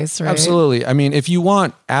in the face, right? Absolutely. I mean, if you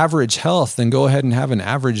want average health, then go ahead and have an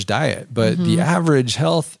average diet. But the average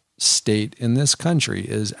health state in this country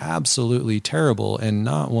is absolutely terrible and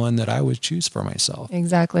not one that I would choose for myself.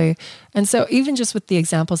 Exactly. And so even just with the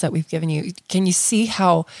examples that we've given you, can you see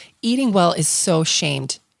how eating well is so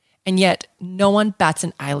shamed? And yet no one bats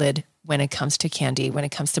an eyelid when it comes to candy, when it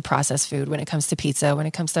comes to processed food, when it comes to pizza, when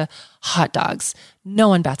it comes to hot dogs. No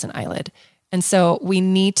one bats an eyelid. And so we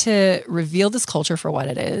need to reveal this culture for what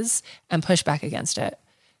it is and push back against it,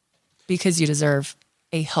 because you deserve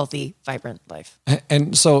a healthy, vibrant life.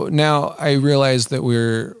 And so now I realize that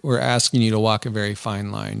we're asking you to walk a very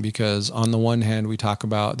fine line, because on the one hand, we talk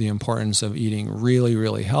about the importance of eating really,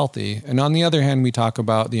 really healthy. And on the other hand, we talk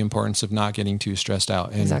about the importance of not getting too stressed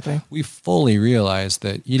out. And Exactly. we fully realize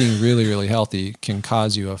that eating really, really healthy can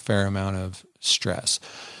cause you a fair amount of stress.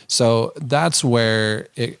 So that's where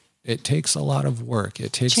it takes a lot of work.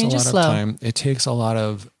 It takes Change a is lot slow. of time. It takes a lot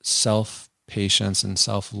of self-patience and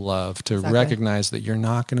self-love to recognize that you're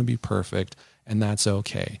not going to be perfect, and that's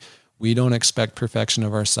okay. We don't expect perfection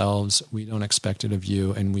of ourselves. We don't expect it of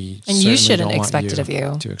you, and you certainly shouldn't don't want expect it of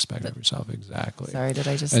you. to expect it of yourself. Exactly. Sorry, did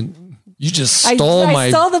I just... And you just stole I my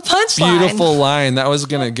stole the punchline. beautiful line. That was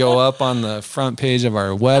going to go up on the front page of our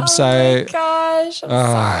website. Oh my gosh, I'm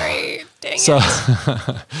sorry. Dang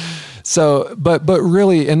it. But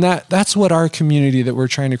really, and that's what our community that we're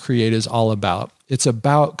trying to create is all about. It's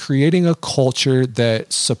about creating a culture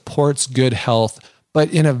that supports good health,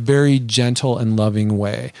 but in a very gentle and loving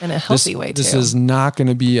way. In a healthy way, This too. is not going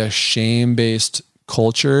to be a shame-based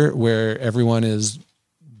culture where everyone is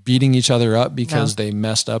beating each other up because they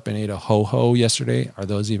messed up and ate a ho-ho yesterday. Are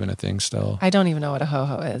those even a thing still? I don't even know what a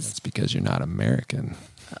ho-ho is. It's because you're not American.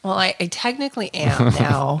 Well, I technically am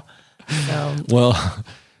now. So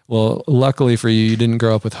Well, luckily for you, you didn't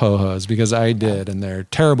grow up with ho-hos, because I did, and they're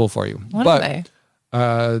terrible for you. what are they?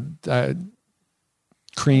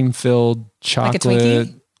 Cream-filled chocolate,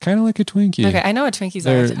 Twinkie? kind of like a Twinkie. Okay, I know what Twinkies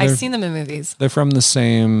are. I've seen them in movies. They're from the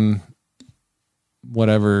same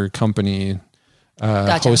whatever company,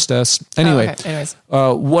 Gotcha. Hostess. Anyway, Oh, okay. Anyways.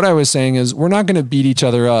 what I was saying is we're not going to beat each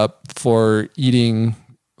other up for eating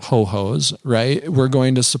ho-hos, right? We're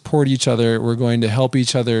going to support each other. We're going to help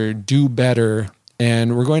each other do better.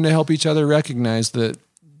 And we're going to help each other recognize that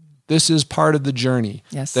this is part of the journey.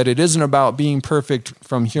 Yes. That it isn't about being perfect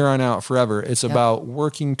from here on out forever. It's about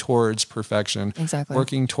working towards perfection. Exactly.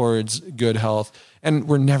 Working towards good health. And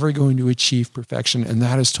we're never going to achieve perfection. And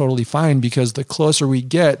that is totally fine, because the closer we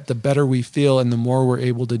get, the better we feel and the more we're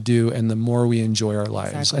able to do and the more we enjoy our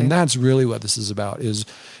lives. Exactly. And that's really what this is about, is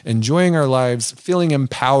enjoying our lives, feeling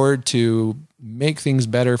empowered to make things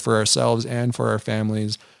better for ourselves and for our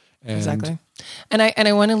families. And Exactly. And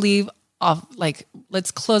I want to leave off,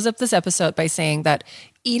 let's close up this episode by saying that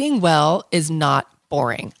eating well is not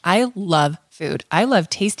boring. I love food. I love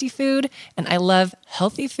tasty food, and I love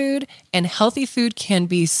healthy food, and healthy food can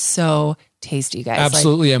be so tasty, guys.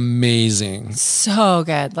 absolutely amazing. So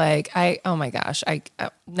good. Oh my gosh.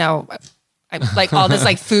 Now I'm like, all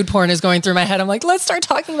this food porn is going through my head. I'm like, let's start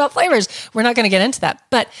talking about flavors. We're not going to get into that,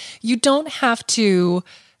 but you don't have to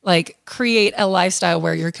create a lifestyle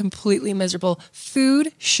where you're completely miserable.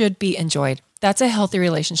 Food should be enjoyed. That's a healthy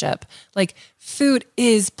relationship. Food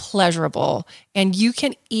is pleasurable, and you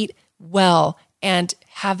can eat well and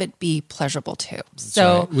have it be pleasurable too.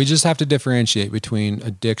 So Right. We just have to differentiate between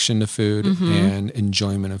addiction to food and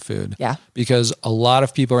enjoyment of food. Yeah. Because a lot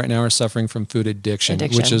of people right now are suffering from food addiction,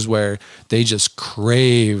 which is where they just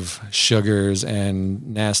crave sugars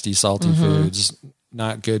and nasty salty foods.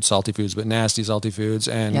 Not good salty foods, but nasty salty foods,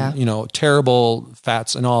 and terrible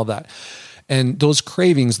fats and all of that. And those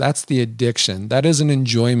cravings, that's the addiction. That is an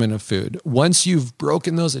enjoyment of food. Once you've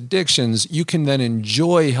broken those addictions, you can then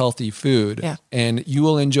enjoy healthy food. Yeah. And you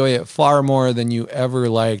will enjoy it far more than you ever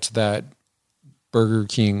liked that Burger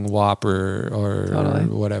King Whopper or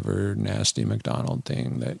whatever nasty McDonald's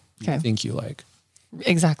thing that you think you like.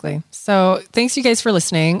 Exactly. So thanks you guys for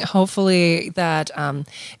listening. Hopefully that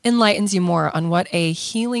enlightens you more on what a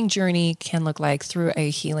healing journey can look like through a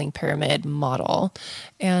healing pyramid model.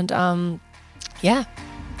 And I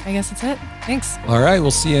guess that's it. Thanks. All right. We'll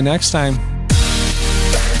see you next time.